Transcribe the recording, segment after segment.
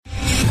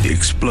The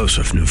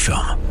explosive new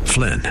film,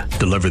 Flynn,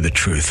 deliver the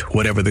truth,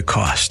 whatever the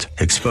cost,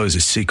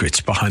 exposes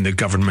secrets behind the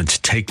government's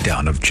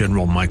takedown of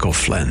General Michael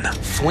Flynn.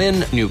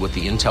 Flynn knew what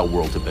the intel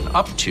world had been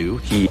up to.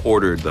 He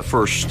ordered the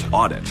first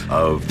audit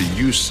of the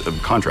use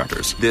of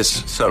contractors.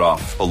 This set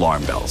off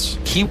alarm bells.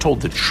 He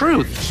told the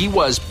truth. He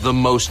was the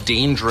most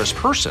dangerous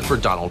person for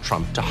Donald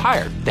Trump to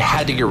hire. They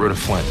had to get rid of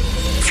Flynn.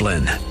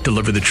 Flynn,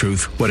 deliver the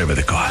truth, whatever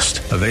the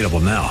cost. Available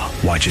now.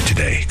 Watch it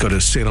today. Go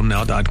to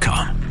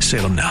salemnow.com.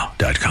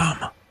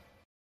 salemnow.com.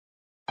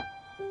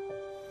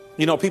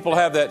 You know, people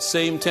have that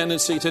same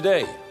tendency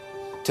today.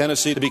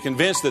 Tendency to be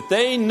convinced that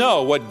they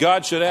know what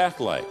God should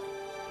act like.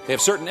 They have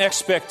certain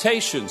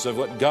expectations of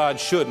what God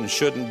should and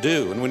shouldn't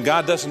do. And when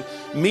God doesn't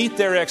meet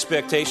their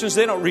expectations,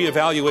 they don't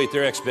reevaluate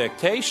their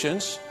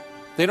expectations.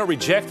 They don't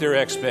reject their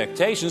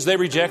expectations. They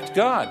reject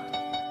God.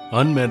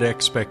 Unmet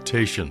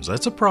expectations.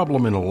 That's a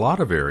problem in a lot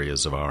of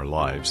areas of our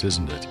lives,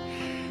 isn't it?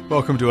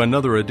 Welcome to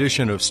another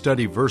edition of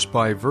Study Verse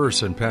by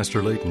Verse, and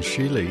Pastor Leighton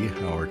Sheely,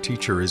 our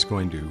teacher, is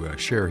going to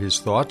share his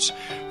thoughts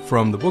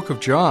from the book of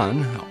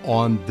John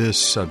on this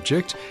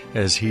subject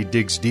as he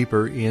digs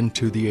deeper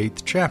into the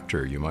 8th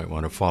chapter. You might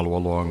want to follow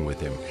along with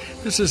him.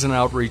 This is an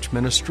outreach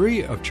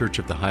ministry of Church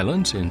of the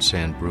Highlands in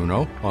San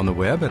Bruno, on the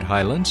web at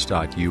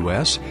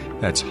highlands.us.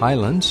 That's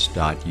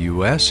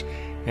highlands.us.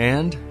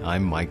 And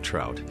I'm Mike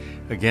Trout.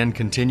 Again,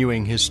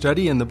 continuing his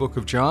study in the book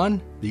of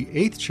John, the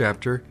 8th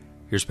chapter.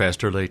 Here's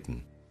Pastor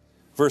Leighton.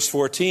 Verse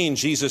 14,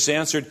 Jesus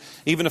answered,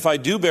 "Even if I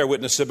do bear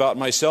witness about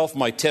myself,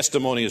 my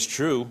testimony is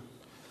true.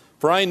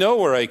 For I know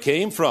where I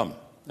came from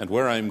and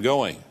where I am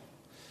going.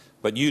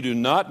 But you do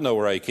not know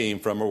where I came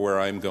from or where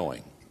I am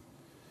going.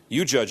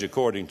 You judge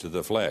according to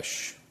the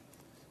flesh.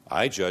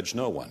 I judge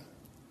no one.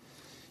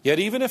 Yet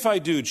even if I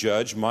do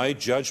judge, my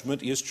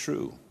judgment is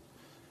true.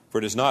 For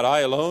it is not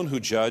I alone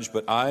who judge,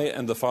 but I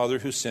and the Father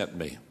who sent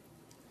me.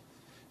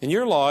 In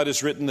your law it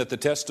is written that the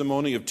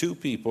testimony of two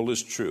people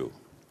is true.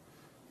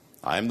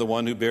 I am the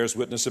one who bears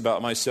witness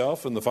about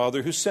myself, and the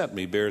Father who sent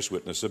me bears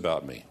witness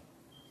about me."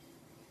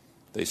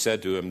 They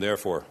said to him,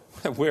 therefore,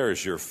 "Where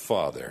is your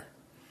Father?"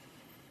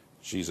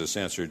 Jesus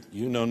answered,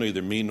 "You know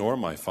neither me nor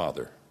my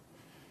Father.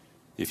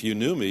 If you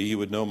knew me, you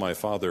would know my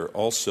Father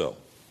also."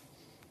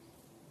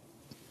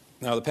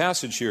 Now, the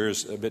passage here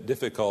is a bit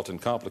difficult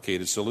and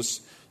complicated, so let's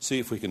see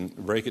if we can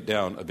break it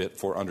down a bit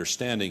for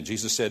understanding.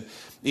 Jesus said,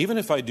 "Even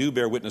if I do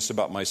bear witness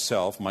about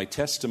myself, my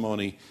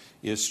testimony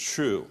is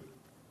true."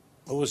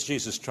 What was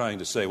Jesus trying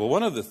to say? Well,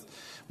 one of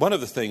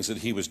the things that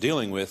he was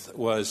dealing with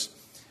was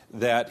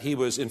that he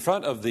was in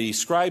front of the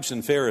scribes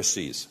and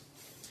Pharisees.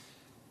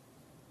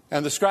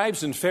 And the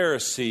scribes and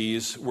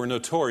Pharisees were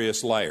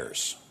notorious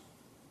liars.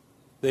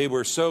 They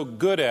were so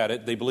good at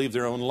it, they believed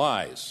their own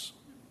lies.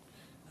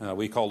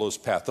 We call those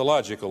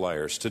pathological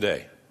liars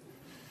today.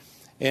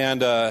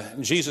 And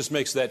Jesus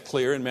makes that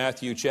clear in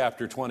Matthew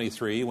chapter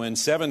 23, when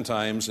 7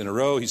 times in a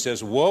row he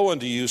says, "Woe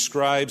unto you,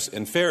 scribes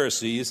and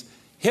Pharisees,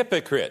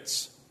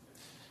 hypocrites."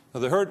 Now,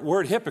 the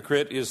word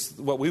hypocrite is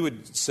what we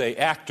would say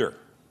actor.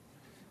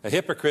 A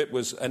hypocrite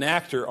was an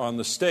actor on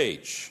the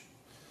stage.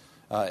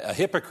 A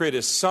hypocrite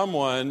is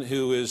someone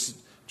who is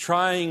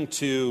trying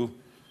to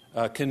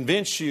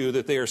convince you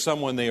that they are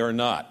someone they are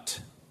not.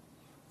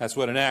 That's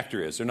what an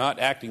actor is. They're not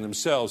acting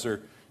themselves.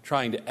 They're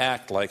trying to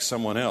act like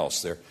someone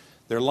else.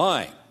 They're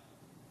lying,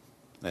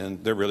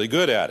 and they're really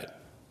good at it.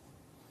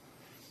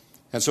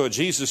 And so what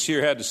Jesus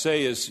here had to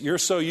say is, you're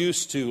so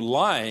used to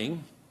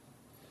lying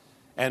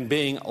and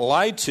being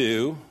lied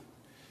to,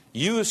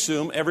 you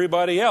assume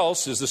everybody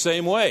else is the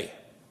same way.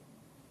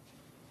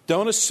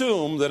 Don't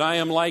assume that I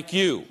am like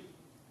you.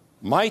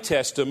 My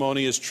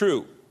testimony is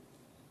true.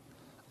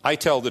 I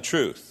tell the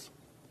truth.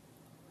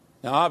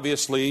 Now,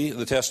 obviously,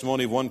 the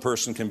testimony of one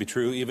person can be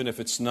true, even if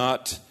it's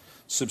not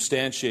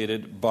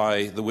substantiated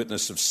by the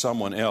witness of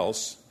someone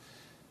else.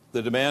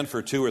 The demand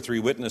for 2 or 3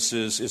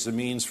 witnesses is a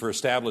means for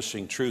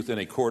establishing truth in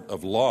a court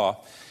of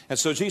law. And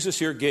so Jesus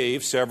here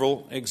gave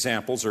several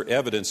examples or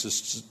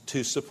evidences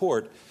to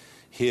support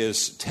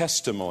his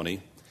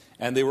testimony,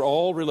 and they were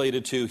all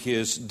related to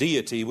his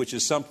deity, which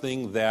is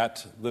something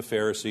that the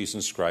Pharisees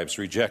and scribes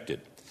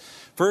rejected.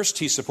 First,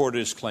 he supported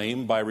his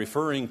claim by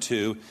referring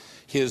to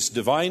his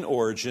divine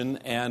origin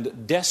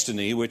and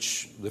destiny,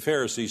 which the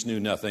Pharisees knew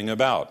nothing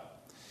about.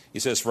 He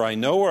says, "For I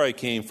know where I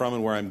came from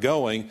and where I'm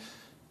going,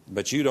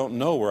 but you don't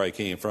know where I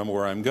came from or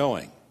where I'm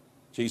going."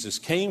 Jesus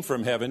came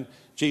from heaven.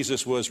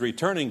 Jesus was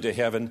returning to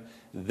heaven.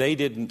 They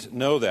didn't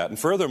know that. And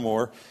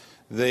furthermore,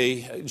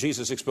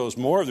 Jesus exposed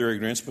more of their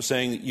ignorance by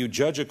saying that you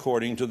judge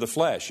according to the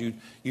flesh.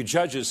 You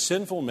judge as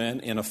sinful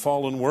men in a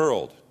fallen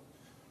world.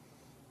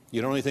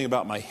 You don't know anything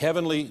about my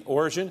heavenly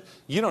origin.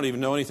 You don't even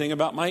know anything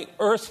about my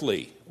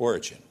earthly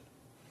origin.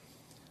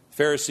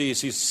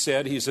 Pharisees, he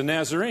said, he's a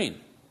Nazarene.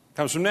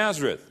 Comes from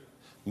Nazareth.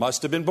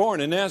 Must have been born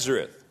in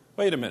Nazareth.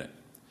 Wait a minute.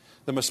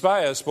 The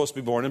Messiah is supposed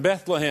to be born in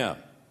Bethlehem.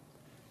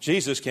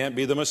 Jesus can't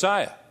be the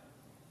Messiah.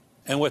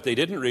 And what they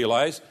didn't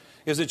realize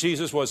is that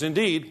Jesus was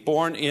indeed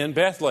born in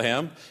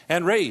Bethlehem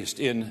and raised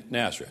in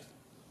Nazareth.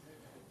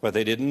 But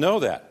they didn't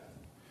know that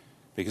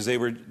because they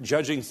were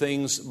judging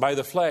things by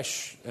the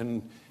flesh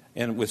and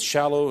and with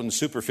shallow and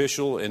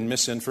superficial and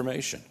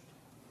misinformation.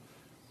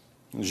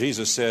 And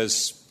Jesus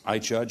says, I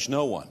judge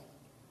no one.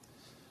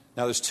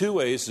 Now, there's two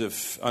ways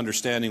of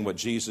understanding what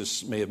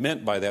Jesus may have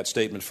meant by that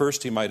statement.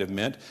 First, he might have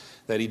meant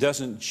that he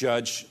doesn't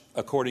judge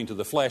according to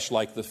the flesh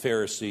like the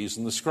Pharisees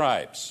and the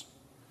scribes.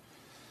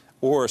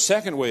 Or a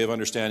second way of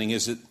understanding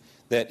is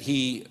that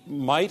he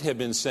might have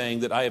been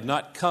saying that I have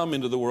not come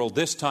into the world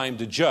this time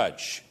to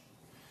judge.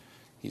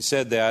 He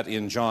said that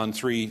in John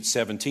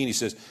 3:17. He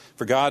says,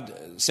 for God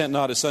sent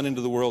not his Son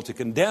into the world to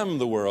condemn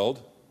the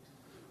world,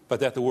 but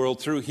that the world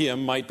through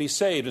him might be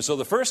saved. And so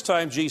the first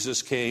time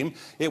Jesus came,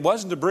 it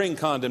wasn't to bring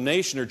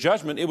condemnation or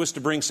judgment, it was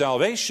to bring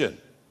salvation.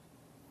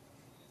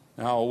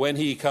 Now, when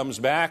he comes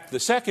back the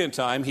second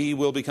time, he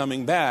will be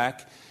coming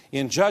back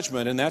in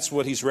judgment, and that's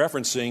what he's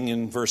referencing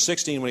in verse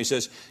 16 when he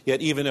says,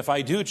 yet even if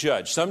I do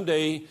judge,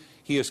 someday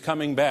he is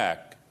coming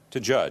back to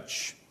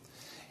judge.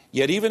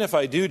 Yet even if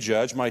I do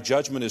judge, my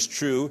judgment is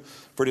true,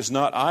 for it is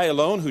not I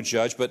alone who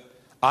judge, but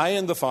I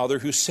and the Father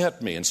who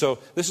sent me. And so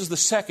this is the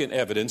second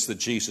evidence that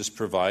Jesus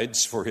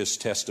provides for his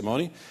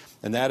testimony,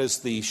 and that is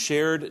the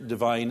shared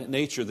divine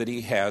nature that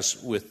he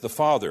has with the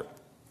Father,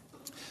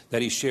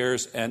 that he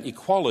shares an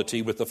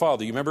equality with the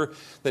Father. You remember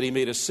that he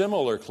made a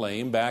similar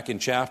claim back in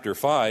chapter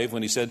 5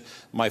 when he said,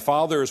 my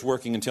Father is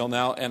working until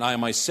now, and I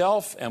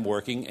myself am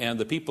working. And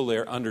the people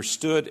there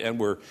understood and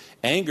were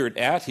angered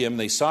at him.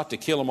 They sought to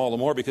kill him all the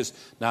more because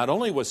not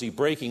only was he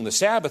breaking the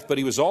Sabbath, but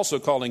he was also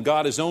calling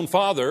God his own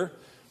Father,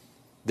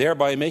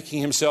 thereby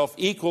making himself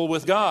equal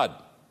with God.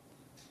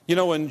 You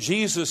know, when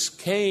Jesus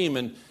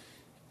came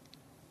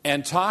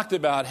and talked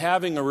about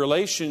having a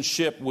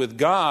relationship with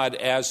God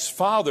as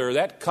Father,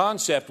 that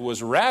concept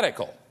was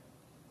radical.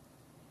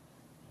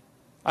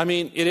 I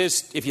mean, it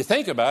is, if you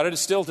think about it,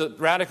 it's still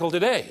radical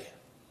today.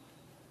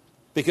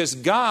 Because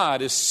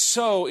God is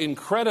so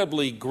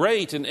incredibly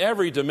great in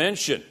every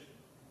dimension.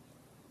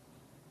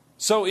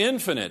 So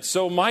infinite,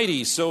 so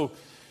mighty, so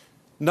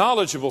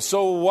knowledgeable,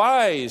 so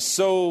wise,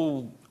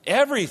 so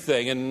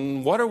everything.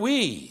 And what are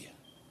we?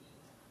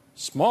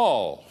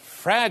 Small,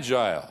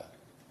 fragile,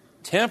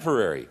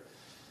 temporary.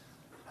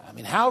 I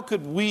mean, how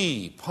could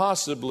we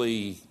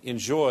possibly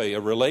enjoy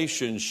a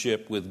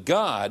relationship with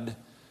God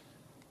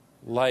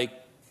like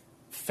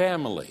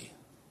family,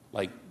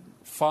 like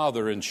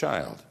father and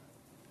child?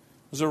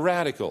 It was a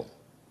radical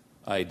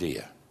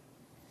idea.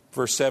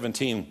 Verse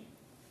 17,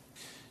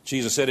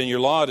 Jesus said, in your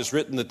law it is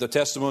written that the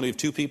testimony of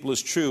two people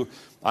is true.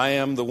 I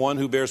am the one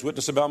who bears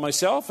witness about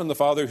myself, and the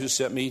Father who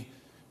sent me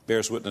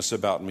bears witness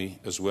about me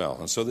as well.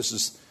 And so this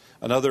is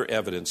another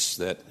evidence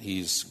that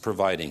he's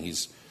providing.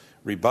 He's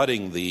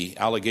rebutting the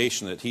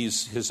allegation that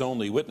he's his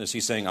only witness.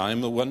 He's saying, I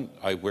am the one,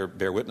 I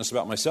bear witness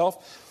about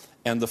myself,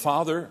 and the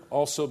Father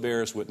also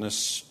bears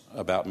witness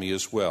about me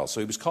as well. So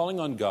he was calling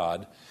on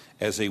God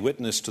as a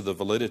witness to the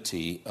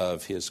validity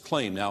of his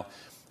claim. Now,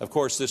 of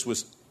course, this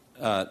was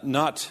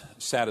not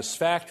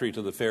satisfactory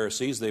to the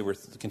Pharisees. They were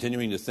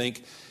continuing to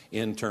think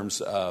in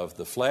terms of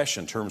the flesh,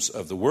 in terms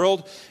of the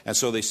world. And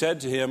so they said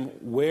to him,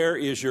 where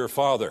is your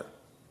Father?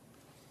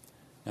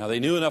 Now,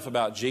 they knew enough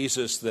about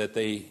Jesus that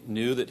they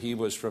knew that he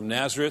was from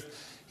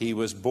Nazareth. He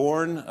was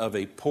born of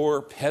a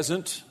poor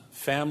peasant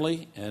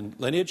family and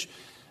lineage,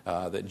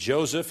 that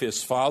Joseph,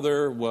 his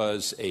father,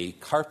 was a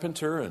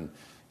carpenter, and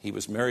he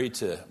was married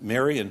to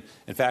Mary. And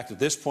in fact, at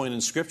this point in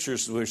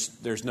Scriptures,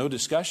 there's no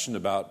discussion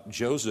about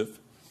Joseph.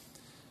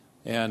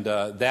 And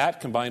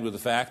that, combined with the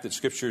fact that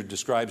Scripture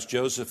describes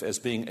Joseph as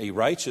being a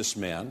righteous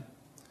man,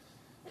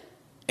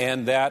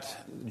 and that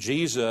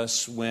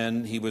Jesus,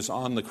 when he was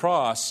on the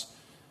cross,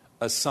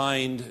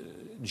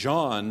 assigned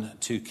John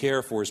to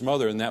care for his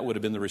mother, and that would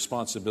have been the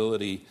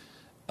responsibility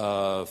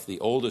of the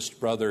oldest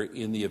brother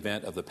in the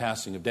event of the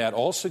passing of Dad,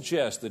 all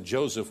suggest that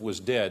Joseph was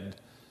dead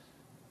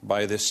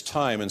by this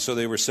time. And so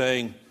they were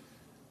saying,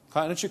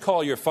 why don't you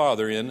call your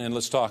father in and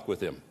let's talk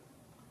with him,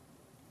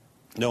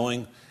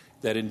 knowing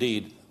that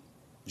indeed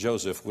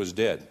Joseph was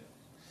dead.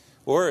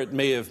 Or it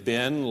may have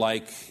been,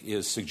 like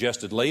is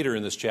suggested later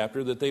in this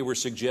chapter, that they were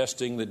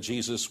suggesting that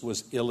Jesus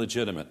was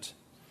illegitimate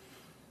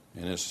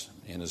in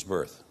his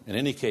birth. In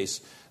any case,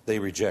 they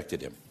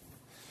rejected him.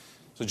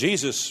 So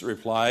Jesus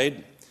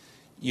replied,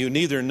 you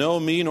neither know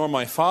me nor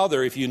my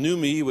Father. If you knew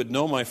me, you would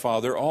know my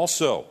Father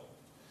also.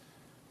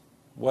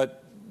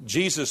 What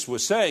Jesus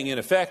was saying, in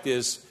effect,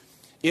 is,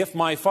 if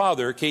my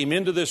Father came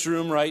into this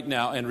room right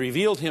now and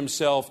revealed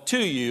himself to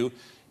you,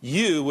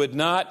 you would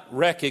not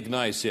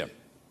recognize him.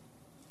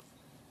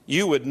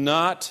 You would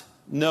not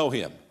know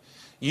him.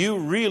 You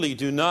really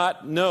do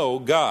not know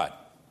God.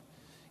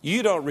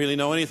 You don't really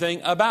know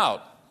anything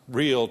about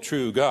real,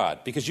 true God,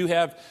 because you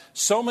have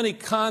so many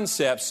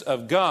concepts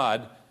of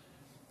God,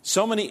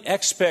 so many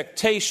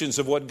expectations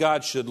of what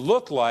God should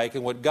look like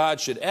and what God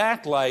should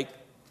act like,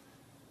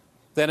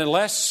 that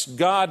unless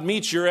God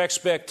meets your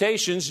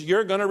expectations,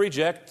 you're going to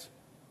reject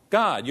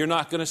God. You're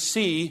not going to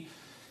see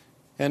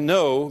and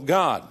know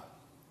God.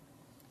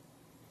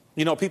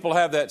 You know, people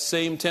have that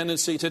same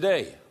tendency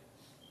today.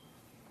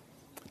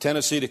 A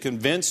tendency to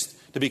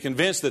be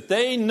convinced that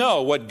they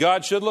know what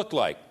God should look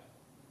like.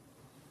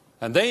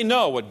 And they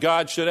know what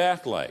God should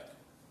act like.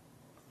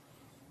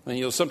 And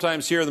you'll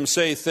sometimes hear them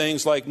say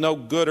things like, no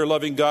good or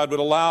loving God would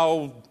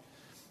allow,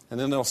 and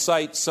then they'll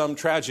cite some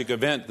tragic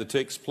event that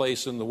takes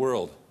place in the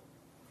world.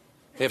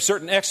 They have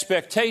certain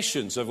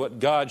expectations of what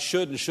God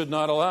should and should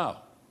not allow,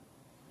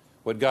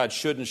 what God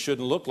should and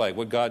shouldn't look like,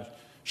 what God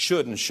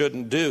should and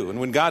shouldn't do. And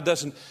when God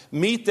doesn't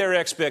meet their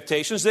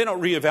expectations, they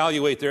don't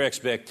reevaluate their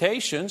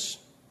expectations.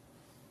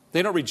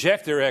 They don't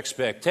reject their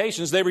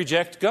expectations. They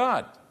reject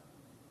God.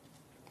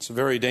 It's a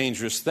very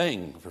dangerous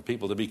thing for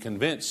people to be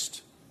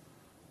convinced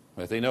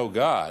that they know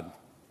God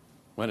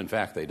when in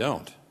fact they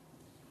don't.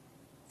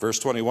 Verse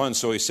 21,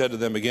 so he said to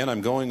them again,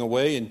 I'm going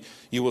away, and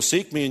you will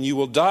seek me, and you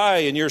will die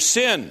in your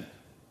sin.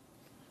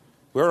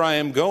 Where I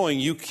am going,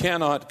 you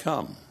cannot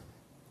come.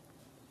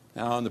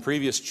 Now, in the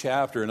previous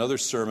chapter, another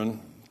sermon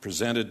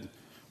presented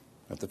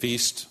at the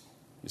feast,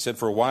 he said,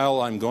 for a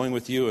while I'm going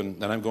with you, and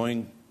then I'm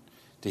going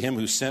to him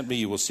who sent me.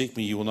 You will seek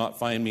me, you will not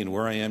find me, and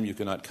where I am, you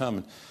cannot come.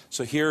 And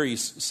so here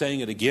he's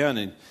saying it again,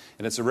 and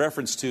it's a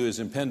reference to his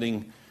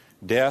impending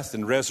death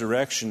and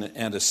resurrection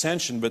and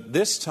ascension. But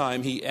this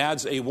time he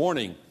adds a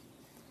warning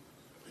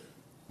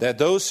that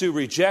those who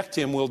reject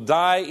him will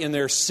die in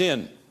their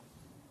sin.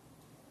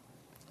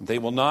 They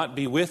will not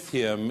be with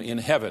him in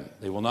heaven.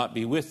 They will not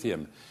be with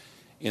him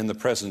in the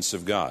presence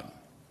of God.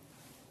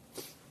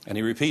 And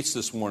he repeats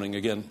this warning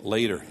again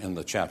later in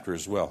the chapter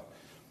as well.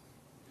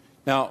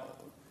 Now,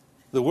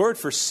 the word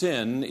for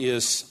sin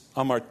is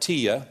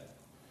amartia,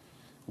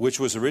 which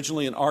was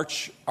originally an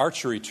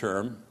archery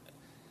term,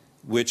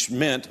 which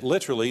meant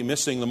literally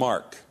missing the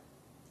mark.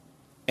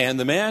 And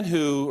the man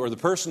or the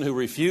person who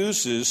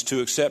refuses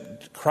to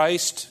accept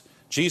Christ,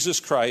 Jesus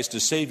Christ,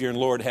 as Savior and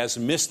Lord, has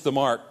missed the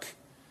mark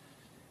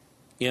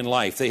in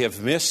life. They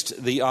have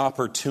missed the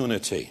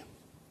opportunity.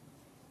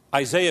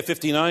 Isaiah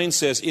 59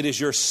 says, it is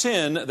your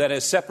sin that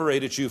has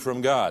separated you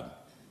from God.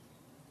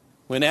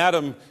 When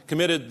Adam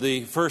committed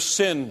the first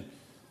sin,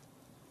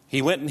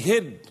 he went and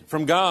hid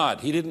from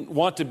God. He didn't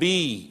want to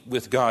be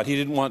with God. He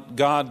didn't want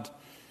God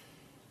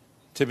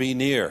to be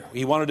near.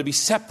 He wanted to be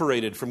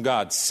separated from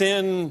God.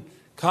 Sin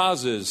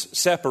causes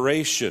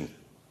separation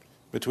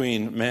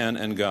between man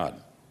and God.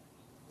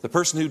 The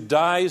person who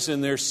dies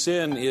in their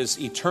sin is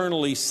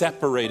eternally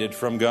separated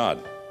from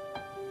God.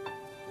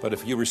 But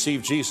if you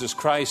receive Jesus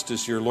Christ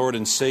as your Lord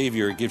and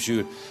Savior, it gives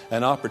you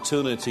an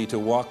opportunity to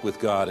walk with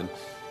God, and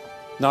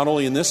not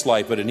only in this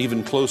life, but an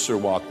even closer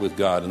walk with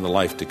God in the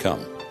life to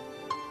come.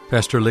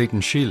 Pastor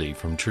Leighton Sheely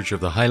from Church of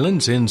the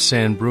Highlands in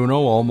San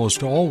Bruno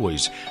almost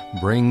always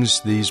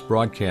brings these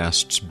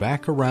broadcasts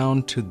back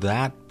around to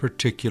that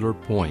particular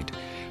point,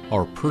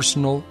 our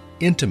personal,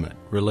 intimate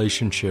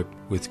relationship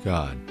with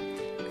God.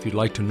 If you'd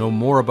like to know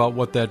more about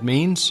what that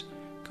means,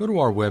 go to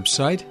our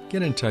website,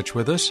 get in touch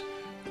with us.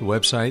 The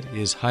website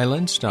is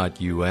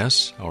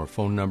highlands.us. Our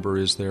phone number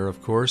is there,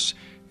 of course.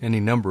 Any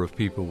number of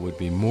people would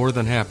be more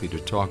than happy to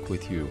talk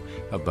with you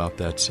about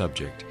that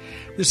subject.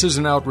 This is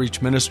an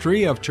outreach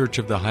ministry of Church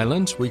of the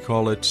Highlands. We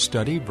call it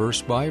Study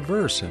Verse by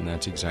Verse, and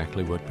that's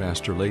exactly what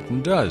Pastor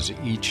Leighton does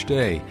each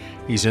day.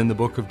 He's in the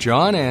book of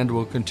John and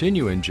will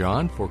continue in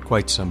John for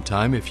quite some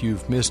time. If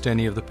you've missed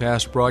any of the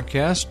past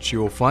broadcasts,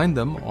 you'll find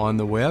them on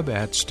the web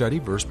at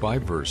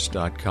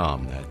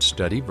studyversebyverse.com. That's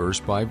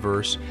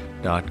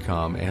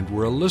studyversebyverse.com. And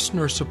we're a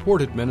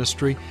listener-supported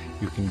ministry.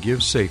 You can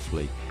give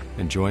safely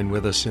and join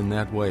with us in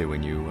that way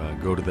when you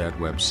go to that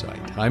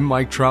website. I'm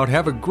Mike Trout.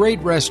 Have a great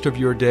rest of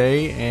your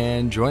day,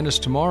 and join us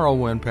tomorrow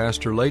when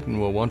Pastor Leighton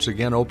will once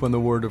again open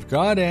the Word of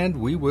God, and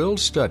we will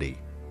study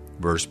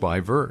verse by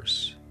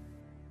verse.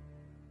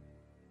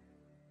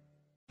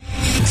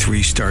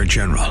 3-star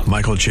General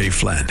Michael J.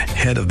 Flynn,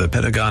 head of the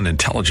Pentagon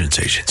Intelligence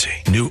Agency,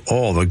 knew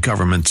all the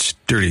government's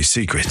dirty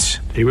secrets.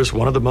 He was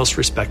one of the most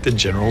respected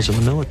generals in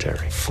the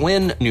military.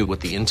 Flynn knew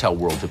what the intel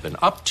world had been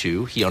up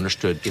to. He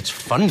understood its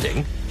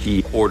funding.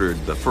 He ordered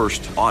the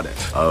first audit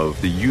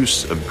of the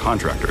use of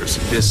contractors.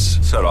 This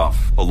set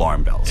off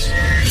alarm bells.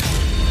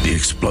 The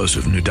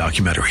explosive new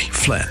documentary,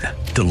 Flynn,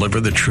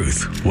 Deliver the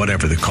Truth,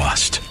 Whatever the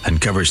Cost,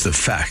 uncovers the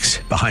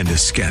facts behind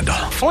this scandal.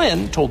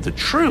 Flynn told the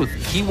truth.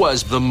 He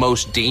was the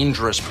most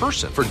dangerous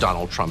person for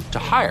Donald Trump to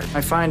hire. I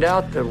find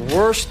out the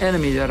worst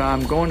enemy that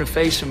I'm going to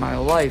face in my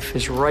life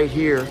is right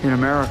here in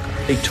America.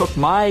 They took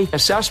my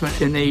assessment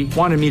and they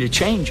wanted me to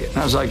change it. And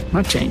I was like, I'm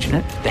not changing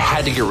it. They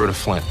had to get rid of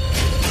Flynn.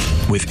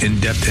 With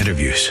in-depth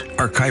interviews,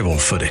 archival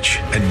footage,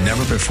 and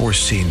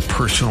never-before-seen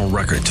personal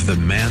records of the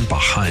man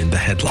behind the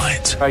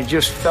headlines. I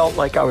just felt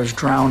like I was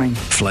drowning.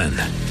 Flynn,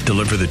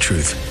 Deliver the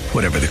Truth,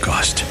 Whatever the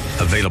Cost.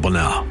 Available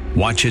now.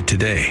 Watch it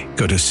today.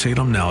 Go to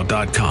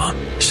salemnow.com.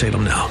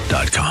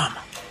 salemnow.com.